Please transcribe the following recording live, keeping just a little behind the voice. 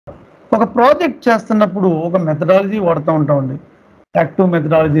ఒక ప్రాజెక్ట్ చేస్తున్నప్పుడు ఒక మెథడాలజీ వాడుతూ ఉంటామండి. Active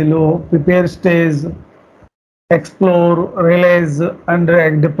మెథడాలజీలో prepare stage, explore, realise and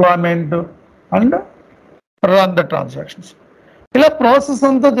deployment and run the transactions. ఇలా ప్రాసెస్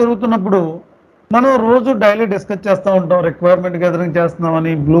అంతా జరుగుతున్నప్పుడు మనం రోజు డైలీ డిస్కస్ చేస్తూ ఉంటాం. రిక్వైర్మెంట్ గెదరింగ్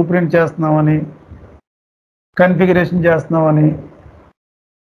చేస్తున్నామని, బ్లూ ప్రింట్ చేస్తున్నామని, కన్ఫిగరేషన్ చేస్తున్నామని.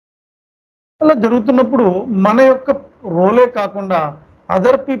 అలా జరుగుతున్నప్పుడు మన యొక్క రోలే కాకుండా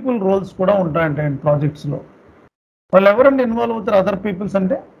అదర్ పీపుల్ రోల్స్ కూడా ఉంటాయంటాయండి ప్రాజెక్ట్స్లో. వాళ్ళు ఎవరండి ఇన్వాల్వ్ అవుతారు అదర్ పీపుల్స్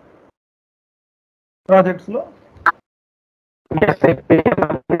అంటే ప్రాజెక్ట్స్లో?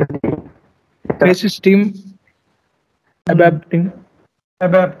 basis team, ABAP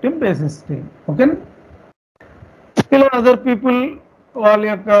team, basis team. Okay, ఇలా అదర్ పీపుల్ వాళ్ళ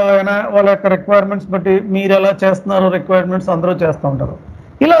యొక్క రిక్వైర్మెంట్స్ బట్టి మీరు ఎలా చేస్తున్నారో రిక్వైర్మెంట్స్ అందరూ చేస్తూ ఉంటారు.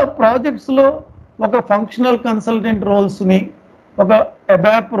 ఇలా ప్రాజెక్ట్స్లో ఒక ఫంక్షనల్ కన్సల్టెంట్ రోల్స్ని, ఒక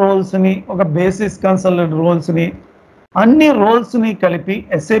అబాప్ రోల్స్ని, ఒక బేసిస్ కన్సల్టెంట్ రోల్స్ని, అన్ని రోల్స్ని కలిపి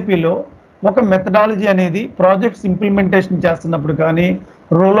ఎస్ఏపిలో ఒక మెథడాలజీ అనేది ప్రాజెక్ట్స్ ఇంప్లిమెంటేషన్ చేస్తున్నప్పుడు కానీ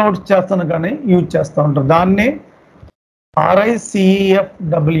రోల్అవుట్స్ చేస్తున్న కానీ యూజ్ చేస్తూ ఉంటారు. దాన్ని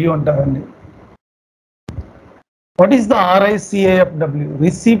RICFW అంటారండి. What is the RICFW?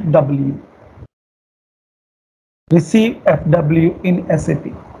 RICFW in SAP.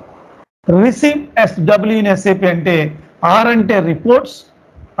 RICFW in SAP అంటే R అంటే రిపోర్ట్స్,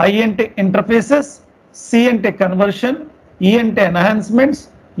 I అంటే ఇంటర్ఫేసెస్, C అంటే కన్వర్షన్, E అంటే ఎన్హాన్స్మెంట్స్,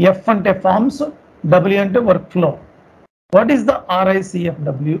 F అంటే ఫార్మ్స్, W అంటే work flow. What is the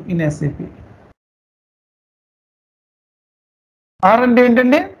RICFW in SAP? R అంటే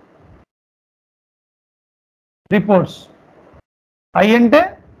ఏంటండి? రిపోర్ట్స్, I అంటే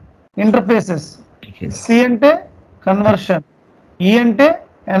ఇంటర్ఫేసెస్, C అంటే కన్వర్షన్, E అంటే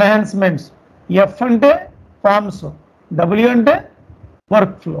ఎన్హాన్స్మెంట్స్, F అంటే ఫార్మ్స్, W అంటే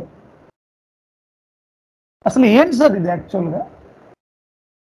వర్క్ ఫ్లో. అసలు ఏంటి సార్ ఇది యాక్చువల్గా?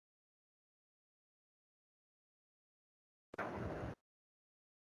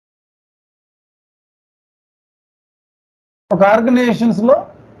 ఒక ఆర్గనైజేషన్స్లో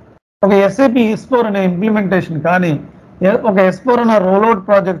ఒక SAP S4 అనే ఇంప్లిమెంటేషన్ కానీ ఒక S4 అనే రోల్అవుట్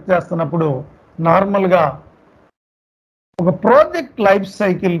ప్రాజెక్ట్ చేస్తున్నప్పుడు నార్మల్గా ఒక ప్రాజెక్ట్ లైఫ్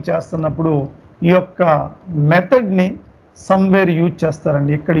సైకిల్ చేస్తున్నప్పుడు ఈ యొక్క మెథడ్ని సమ్వేర్ యూజ్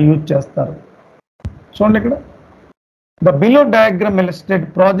చేస్తారండి. ఇక్కడ యూజ్ చేస్తారు. చూడండి ఇక్కడ, the below diagram illustrate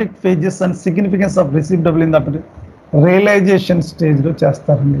project phases and significance of రిసీవ్డబుల్ in the realisation స్టేజ్లో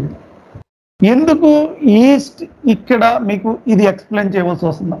చేస్తారండి. ఎందుకు ఇక్కడ మీకు ఇది ఎక్స్ప్లెయిన్ చేయవలసి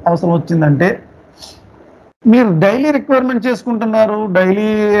అవసరం వచ్చిందంటే, మీరు డైలీ రిక్వైర్మెంట్ చేసుకుంటున్నారు, డైలీ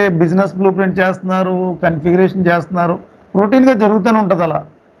బిజినెస్ బ్లూ ప్రింట్ చేస్తున్నారు, కన్ఫిగరేషన్ చేస్తున్నారు, రొటీన్గా జరుగుతూనే ఉంటుంది అలా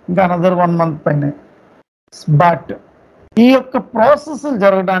ఇంకా అనదర్ 1 month పైన. బట్ ఈ యొక్క ప్రాసెస్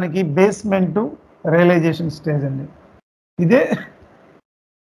జరగడానికి బేస్మెంట్ రియలైజేషన్ స్టేజ్ అండి. ఇదే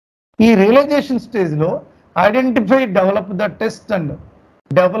ఈ రియలైజేషన్ స్టేజ్లో identify, develop the test and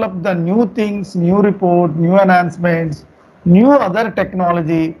develop the new things, new report, new enhancements, new other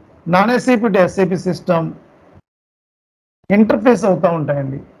technology, non-SAP to SAP system interface అవుతూ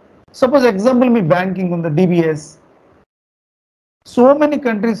ఉంటాయండి. సపోజ్ ఎగ్జాంపుల్ మీ బ్యాంకింగ్ ఉంది, DBS. సో మెనీ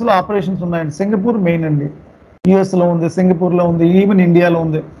కంట్రీస్లో operations ఉన్నాయండి. Singapore main అండి, యుఎస్లో ఉంది, సింగపూర్లో ఉంది, ఈవెన్ ఇండియాలో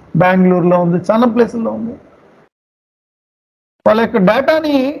ఉంది, బెంగళూరులో ఉంది, చాలా ప్లేసుల్లో ఉంది. వాళ్ళ యొక్క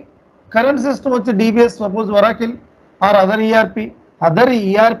డేటాని కరెంట్ సిస్టమ్ వచ్చి DBS, suppose Oracle are other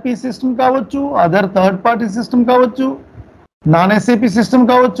ERP system కావచ్చు, అదర్ థర్డ్ పార్టీ సిస్టమ్ కావచ్చు, నాన్ SAP సిస్టమ్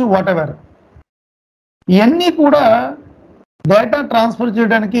కావచ్చు, వాట్ ఎవర్. ఇవన్నీ కూడా డేటా ట్రాన్స్ఫర్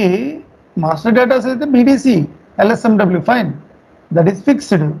చేయడానికి మాస్టర్ డేటాస్ అయితే BDC, LSMW, fine, that is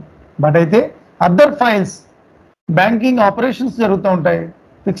fixed. But అయితే అదర్ ఫైల్స్, బ్యాంకింగ్ ఆపరేషన్స్ జరుగుతూ ఉంటాయి,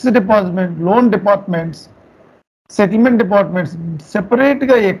 fixed deposit, loan departments, settlement departments,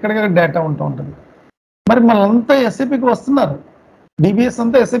 సెపరేట్గా ఎక్కడికక్కడ డేటా ఉంటూ ఉంటుంది. మరి మళ్ళంతా SAPకి వస్తున్నారు, DBS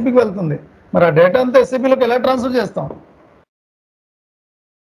అంతా SAPకి వెళ్తుంది. మరి ఆ డేటా అంతా SAPలోకి ఎలా ట్రాన్స్ఫర్ చేస్తాం?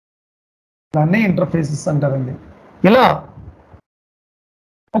 దాన్ని ఇంటర్ఫేసెస్ అంటారండి. ఇలా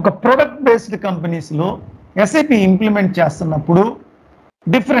ఒక ప్రొడక్ట్ బేస్డ్ కంపెనీస్లో SAP ఇంప్లిమెంట్ చేస్తున్నప్పుడు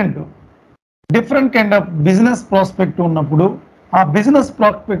different kind of business prospect ఉన్నప్పుడు ఆ బిజినెస్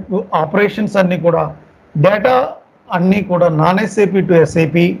ప్రాస్పెక్ట్ ఆపరేషన్స్ అన్నీ కూడా, డేటా అన్నీ కూడా non SAP to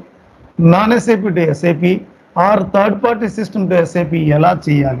SAP, non SAP to SAP or third party system to SAP ఎలా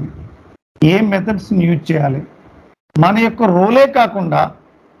చేయాలి, ఏ మెథడ్స్ని యూజ్ చేయాలి, మన యొక్క రోలే కాకుండా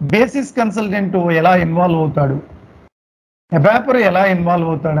బేసిస్ కన్సల్టెంట్ ఎలా ఇన్వాల్వ్ అవుతాడు, అబాపర్ ఎలా ఇన్వాల్వ్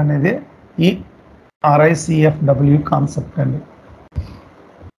అవుతాడు అనేది ఈ RICFW కాన్సెప్ట్ అండి.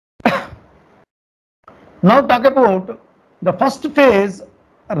 Now talk about the first phase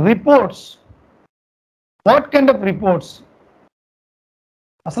reports, what kind of reports,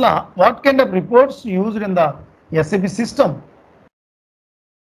 అసలు what kind of reports used in the SAP system.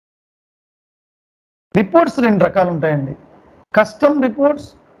 Reports రెండు రకాలు ఉంటాయండి, custom reports,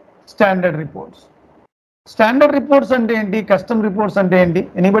 standard reports. Standard reports అంటే ఏంటి, కస్టమ్ రిపోర్ట్స్ అంటే ఏంటి?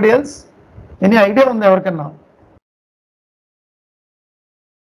 Anybody else, any idea ఉంది ఎవరికన్నా?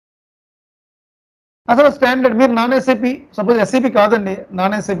 అసలు స్టాండర్డ్, మీరు నాన్ ఎస్ఏపి, సపోజ్ ఎస్ఏపి కాదండి,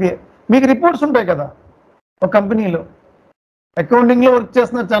 నాన్ ఎస్ఏపి, మీకు రిపోర్ట్స్ ఉంటాయి కదా ఒక కంపెనీలో. అకౌంటింగ్లో వర్క్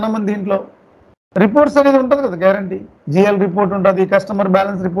చేస్తున్నారు చాలా మంది, దీంట్లో రిపోర్ట్స్ అనేది ఉంటుంది కదా గ్యారంటీ. జిఎల్ రిపోర్ట్ ఉంటుంది, కస్టమర్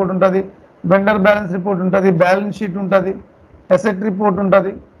బ్యాలెన్స్ రిపోర్ట్ ఉంటుంది, వెండర్ బ్యాలెన్స్ రిపోర్ట్ ఉంటుంది, బ్యాలెన్స్ షీట్ ఉంటుంది, అసెట్ రిపోర్ట్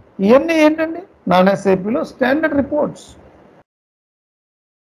ఉంటుంది. ఇవన్నీ ఏంటండి నాన్ ఎస్ఏపిలో స్టాండర్డ్ రిపోర్ట్స్.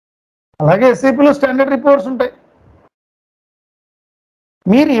 అలాగే ఎస్ఏపిలో స్టాండర్డ్ రిపోర్ట్స్ ఉంటాయి.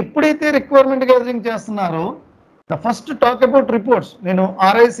 మీరు ఎప్పుడైతే రిక్వైర్మెంట్ గ్యాదరింగ్ చేస్తున్నారో the first talk about reports. నేను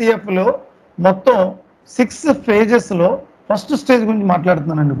RICFలో మొత్తం 6 phases ఫస్ట్ స్టేజ్ గురించి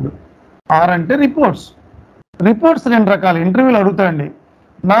మాట్లాడుతున్నానండి. ఇప్పుడు ఆర్ అంటే రిపోర్ట్స్. రిపోర్ట్స్ రెండు రకాలు, ఇంటర్వ్యూలు అడుగుతాయండి.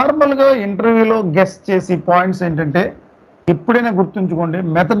 నార్మల్గా ఇంటర్వ్యూలో గెస్ట్ చేసి పాయింట్స్ ఏంటంటే, ఎప్పుడైనా గుర్తుంచుకోండి,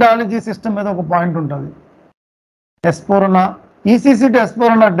 మెథడాలజీ సిస్టమ్ మీద ఒక పాయింట్ ఉంటుంది. S4 HANA, ECC to S4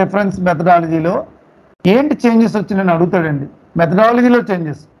 HANA difference మెథడాలజీలో ఏంటి చేంజెస్ వచ్చినాయని అడుగుతాడండి. మెథడాలజీలో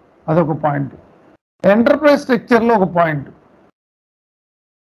చేంజెస్ అదొక పాయింట్, ఎంటర్ప్రైజ్ స్ట్రక్చర్లో ఒక పాయింట్,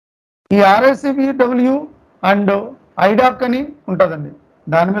 ఈ RICFW అండ్ ఐడాక్ అని ఉంటుందండి,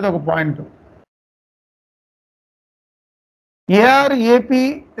 దాని మీద ఒక పాయింట్,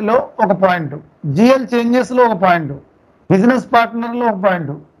 ARAPలో ఒక పాయింట్, GL చేంజెస్లో ఒక పాయింట్, బిజినెస్ పార్ట్నర్లో ఒక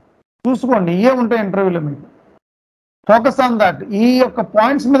పాయింట్. చూసుకోండి, ఇవే ఉంటాయి ఇంటర్వ్యూలో. మీకు ఫోకస్ ఆన్ దాట్, ఈ యొక్క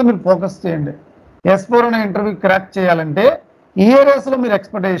పాయింట్స్ మీద మీరు ఫోకస్ చేయండి. S4 అనే ఇంటర్వ్యూ క్రాక్ చేయాలంటే ఈ ఏరియాస్లో మీరు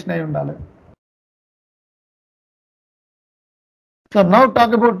ఎక్స్పెక్టేషన్ అయి ఉండాలి. So now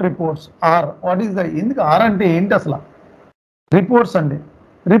talk about reports. Are, what is the, ఎందుకు ఆర్ అంటే ఏంటి అసలు? రిపోర్ట్స్ అండి,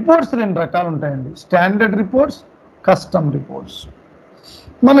 రిపోర్ట్స్ రెండు రకాలు ఉంటాయండి, స్టాండర్డ్ రిపోర్ట్స్, కస్టమ్ రిపోర్ట్స్.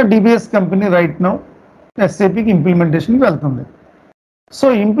 మన DBS కంపెనీ రైట్ నౌ SAPకి ఇంప్లిమెంటేషన్కి వెళ్తుంది. సో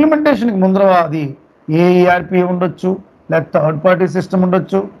ఇంప్లిమెంటేషన్కి ముందర అది ERP ఉండొచ్చు, లేకపోతే థర్డ్ పార్టీ సిస్టమ్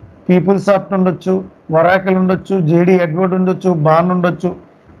ఉండొచ్చు, పీపుల్సాఫ్ట్ ఉండొచ్చు, ఒరాకిల్ ఉండొచ్చు, JD ఎడ్వర్డ్ ఉండొచ్చు, బాన్ ఉండొచ్చు.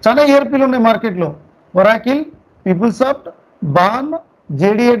 చాలా ERPలు ఉన్నాయి మార్కెట్లో, ఒరాకిల్, పీపుల్సాఫ్ట్, బాన్,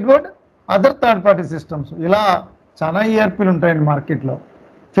 JD Edward, other third party systems, ఇలా చాలా ERPలు ఉంటాయండి మార్కెట్లో.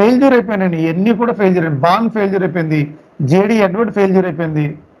 ఫెయిల్యూర్ అయిపోయినాయండి, ఇవన్నీ కూడా ఫెయిల్యూర్ అయిపోయింది. బాన్ ఫెయిల్యూర్ అయిపోయింది, JD ఎడ్వర్డ్ ఫెయిల్యూర్ అయిపోయింది,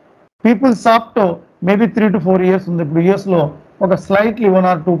 పీపుల్సాఫ్ట్ మేబీ 3 to 4 years ఉంది. ఇప్పుడు యూఎస్లో ఒక స్లైట్లీ 1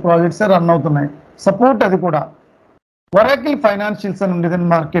 or 2 ప్రాజెక్ట్స్ రన్ అవుతున్నాయి, సపోర్ట్ అది కూడా. ఒరాకిల్ ఫైనాన్షియల్స్ అని ఉండేది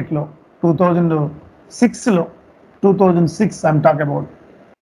మార్కెట్లో 2006లో, 2006 ఐమ్ టాక్ అబౌట్,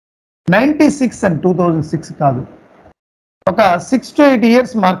 96 అండ్ 2006 కాదు, ఒక 6 to 8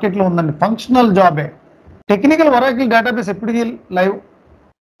 years మార్కెట్లో ఉందండి. ఫంక్షనల్ జాబే. టెక్నికల్ ఒరాకిల్ డేటాబేస్ ఎప్పటికీ లైవ్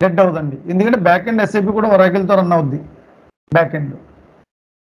డెడ్ అవుదండి, ఎందుకంటే బ్యాక్ ఎండ్ SAP కూడా ఒరాకిల్తో రన్ అవుద్ది. బ్యాక్ ఎండ్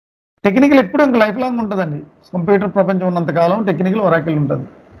టెక్నికల్ ఎప్పుడు ఇంకా లైఫ్ లాంగ్ ఉంటుందండి, కంప్యూటర్ ప్రపంచం ఉన్నంతకాలం టెక్నికల్ ఒరాకిల్ ఉంటుంది.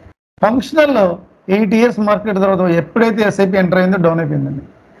 ఫంక్షనల్ 8 years మార్కెట్ తర్వాత ఎప్పుడైతే SAP ఎంటర్ అయిందో డౌన్ అయిపోయిందండి.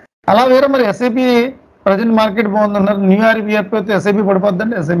 అలా వేరే మరి SAP present market బాగుందన్నారు, new ERP అయితే SAP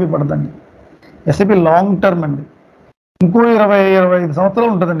పడిపోద్దండి? SAP పడదండి. SAP long term అండి, ఇంకో 20-25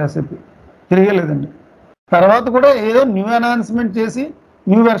 సంవత్సరాలు ఉంటుందండి SAP, తిరిగేలేదండి. తర్వాత కూడా ఏదో న్యూ అనౌన్స్మెంట్ చేసి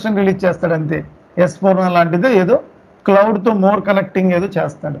న్యూ వెర్షన్ రిలీజ్ చేస్తాడు అంతే. S4 లాంటిదో ఏదో క్లౌడ్తో మోర్ కనెక్టింగ్ ఏదో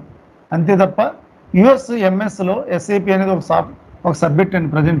చేస్తాడు అంతే తప్ప, US MS లో SAP అనేది ఒక సబ్జెక్ట్ అండి.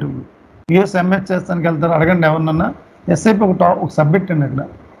 ప్రజెంట్ US MS చేస్తానికి వెళ్తారు, అడగండి ఎవరినన్నా, SAP ఒక సబ్జెక్ట్ అండి అక్కడ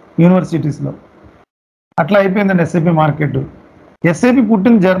యూనివర్సిటీస్లో. అట్లా అయిపోయిందండి SAP మార్కెట్. SAP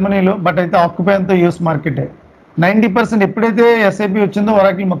పుట్టిన జర్మనీలో, బట్ అయితే ఆక్యుపై అంతా US మార్కెటే. 90% ఎప్పుడైతే SAP వచ్చిందో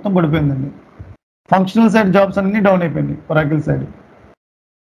ఒరాకిల్ మొత్తం పడిపోయిందండి. ఫంక్షనల్ సైడ్ జాబ్స్ అన్నీ డౌన్ అయిపోయింది ఒరాకిల్ సైడ్.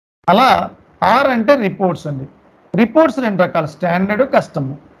 అలా ఆర్ అంటే రిపోర్ట్స్ అండి. రిపోర్ట్స్ రెండు రకాలు, స్టాండర్డ్,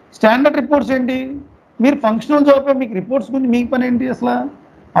 కస్టమ్. స్టాండర్డ్ రిపోర్ట్స్ ఏంటి? మీరు ఫంక్షనల్ జాబ్, మీకు రిపోర్ట్స్ గురించి మీకు పని ఏంటి? అసలు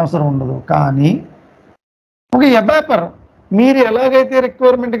అవసరం ఉండదు. కానీ ఒక అబాపర్, మీరు ఎలాగైతే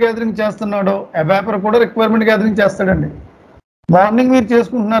రిక్వైర్మెంట్ గ్యాదరింగ్ చేస్తున్నాడో అబాపర్ కూడా రిక్వైర్మెంట్ గ్యాదరింగ్ చేస్తాడండి. మార్నింగ్ మీరు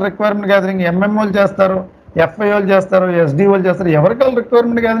చేసుకుంటున్నారు రిక్వైర్మెంట్ గ్యాదరింగ్, MMOలు చేస్తారు, FIOలు చేస్తారు, SDOలు చేస్తారు, ఎవరికాళ్ళు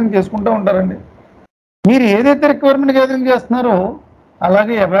రిక్వైర్మెంట్ గ్యాదరింగ్ చేసుకుంటూ ఉంటారండి. మీరు ఏదైతే రిక్వైర్మెంట్ గ్యాదరింగ్ చేస్తున్నారో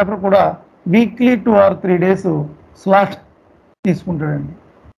అలాగే అబాపర్ కూడా వీక్లీ 2 or 3 days స్లాట్ తీసుకుంటాడండి.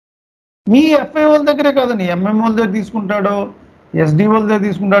 మీ FIOల దగ్గరే కాదండి, MMOల దగ్గర తీసుకుంటాడు, SDOల దగ్గర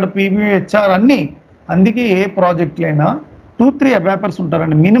తీసుకుంటాడు, PBHR అన్నీ. అందుకే ఏ ప్రాజెక్టులు అయినా 2-3 అబాపర్స్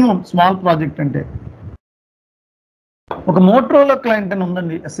ఉంటారండి మినిమం, స్మాల్ ప్రాజెక్ట్ అంటే. ఒక మోటరోలా క్లయింట్ అని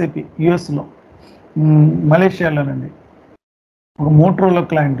ఉందండి SAP, US లో, మలేషియాలోనండి. ఒక Motorola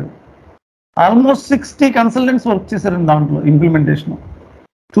client. Almost 60 consultants work చేశారండి దాంట్లో ఇంప్లిమెంటేషన్.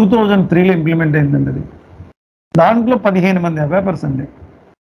 2003లో ఇంప్లిమెంట్ అయిందండి అది. దాంట్లో 15 మంది అవేపర్స్ అండి,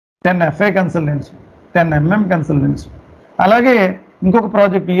 10 FI కన్సల్టెంట్స్, 10 MM కన్సల్టెంట్స్. అలాగే ఇంకొక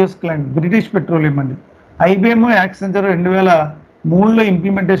project US client British petroleum అండి. IBM యాక్సెంచర్ 2003లో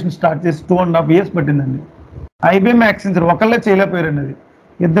ఇంప్లిమెంటేషన్ స్టార్ట్ చేసి 2.5 years పట్టిందండి. IBM యాక్సెంచర్ ఒకళ్ళే చేయలేకపోయారండి, అది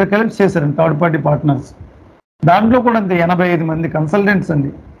ఇద్దరు కలిసి చేశారండి, థర్డ్ పార్టీ పార్ట్నర్స్. దాంట్లో కూడా అంతే 85 మంది కన్సల్టెంట్స్ అండి,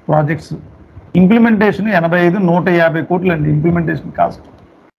 ప్రాజెక్ట్స్ ఇంప్లిమెంటేషన్ 85, 150 కోట్లు అండి implementation cost.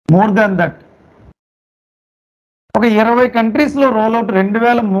 More than that ఒక 20 కంట్రీస్లో రోల్అవుట్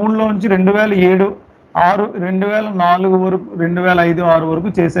 2003లో నుంచి 2007, 6, 2004 వరకు, 2005, 6 వరకు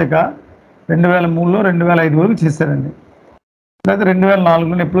చేశాక 2003లో 2005 వరకు చేశారండి. లేదా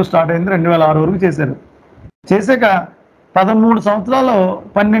 2004లో ఎప్పుడు స్టార్ట్ అయింది, 2006 వరకు చేశారు. చేశాక 13 సంవత్సరాలు,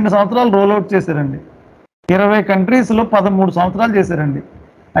 12 సంవత్సరాలు రోల్అవుట్ చేశారండి. 20 కంట్రీస్లో 13 సంవత్సరాలు చేశారండి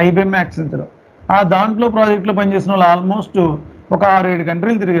IBM యాక్సెంచర్. ఆ దాంట్లో ప్రాజెక్టులో పనిచేసిన వాళ్ళు ఆల్మోస్ట్ ఒక 6-7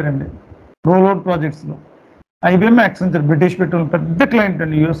 కంట్రీలు తిరిగారండి rollout ప్రాజెక్ట్స్లో. IBM Accenture British petrol పెద్ద క్లయింట్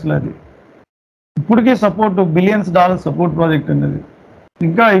అండి యూఎస్లో. అది ఇప్పటికే support billions dollar support project అండి అది.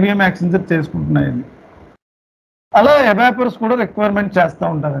 ఇంకా IBM యాక్సెంచర్ చేసుకుంటున్నాయండి. అలా ఎవాపర్స్ కూడా రిక్వైర్మెంట్ చేస్తూ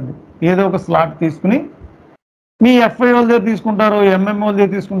ఉంటారండి. ఏదో ఒక స్లాట్ తీసుకుని మీ FI వాళ్ళ దగ్గర తీసుకుంటారు, MM వాళ్ళ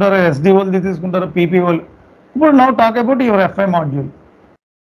దగ్గర తీసుకుంటారు, SD వాళ్ళ దగ్గర తీసుకుంటారు, PP వాళ్ళు. ఇప్పుడు now talk about your FI module.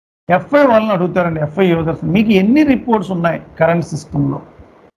 FI వాళ్ళని అడుగుతారండి, FI యూజర్స్ మీకు ఎన్ని రిపోర్ట్స్ ఉన్నాయి కరెంట్ సిస్టంలో?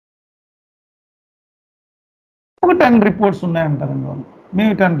 ఒక 10 రిపోర్ట్స్ ఉన్నాయంటారండి వాళ్ళు.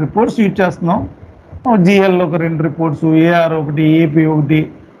 మేము 10 రిపోర్ట్స్ యూజ్ చేస్తున్నాం. GL ఒక 2 రిపోర్ట్స్, AR ఒకటి, AP ఒకటి,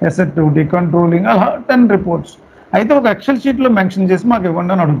 ఎసెట్ ఒకటి, కంట్రోలింగ్, అలా 10 రిపోర్ట్స్. అయితే ఒక ఎక్సెల్ షీట్లో మెన్షన్ చేసి మాకు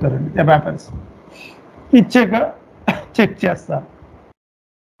ఇవ్వండి అని అడుగుతారండి ఎవాపర్స్. ఇచ్చాక చెక్ చేస్తారు.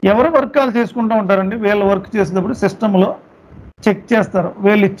 ఎవరు వర్క్ కాల్ చేసుకుంటూ ఉంటారండి, వీళ్ళు వర్క్ చేసేటప్పుడు సిస్టంలో చెక్ చేస్తారు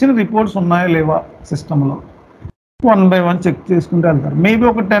వీళ్ళు ఇచ్చిన రిపోర్ట్స్ ఉన్నాయా లేవా సిస్టంలో. 1 by 1 చెక్ చేసుకుంటూ వెళ్తారు. మేబీ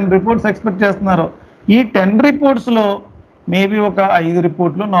ఒక 10 రిపోర్ట్స్ ఎక్స్పెక్ట్ చేస్తున్నారు. ఈ 10 రిపోర్ట్స్లో మేబీ ఒక 5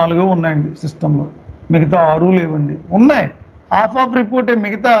 రిపోర్ట్లు 4 ఉన్నాయండి సిస్టంలో, మిగతా 6 లేవండి. ఉన్నాయి హాఫ్ ఆఫ్ రిపోర్టే,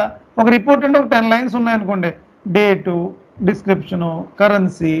 మిగతా ఒక రిపోర్ట్ అంటే ఒక 10 lines ఉన్నాయనుకోండి, date, description,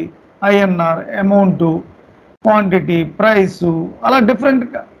 currency, INR, amount, quantity, price, అలా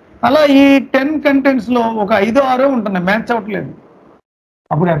డిఫరెంట్గా. అలా ఈ 10 కంటెంట్స్లో ఒక 5-6 ఉంటున్నాయి, మ్యాచ్ అవ్వట్లేదు.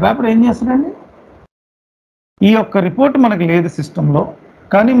 అప్పుడు ఎవాపర్ ఏం చేస్తాడండి, ఈ యొక్క రిపోర్ట్ మనకు లేదు సిస్టంలో,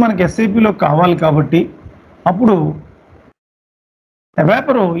 కానీ మనకి SAPలో కావాలి కాబట్టి అప్పుడు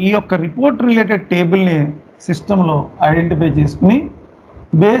ఎవాపరు ఈ యొక్క రిపోర్ట్ రిలేటెడ్ టేబుల్ని సిస్టంలో ఐడెంటిఫై చేసుకుని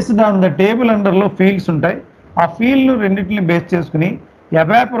based on the table అండర్లో fields ఉంటాయి. ఆ ఫీల్డ్ రెండింటిని బేస్ చేసుకుని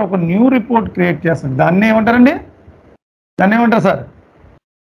ఎవాపర్ ఒక న్యూ రిపోర్ట్ క్రియేట్ చేస్తుంది. దాన్ని ఏమంటారండి, దాన్ని ఏమంటారు sir?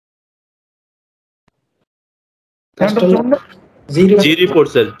 G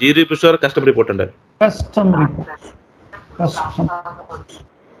report sir, G report sir, custom report అంటారు. Custom report.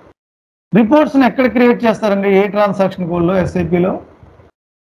 రిపోర్ట్స్ని ఎక్కడ క్రియేట్ చేస్తారండి, ఏ ట్రాన్సాక్షన్ కోడ్లో SAPలో?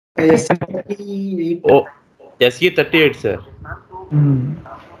 SE 38 sir.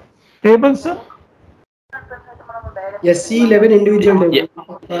 Tables SE 11 individual,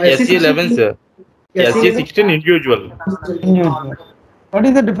 SE 11 sir, SE 16 individual. What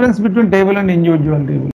is the difference between table and individual table?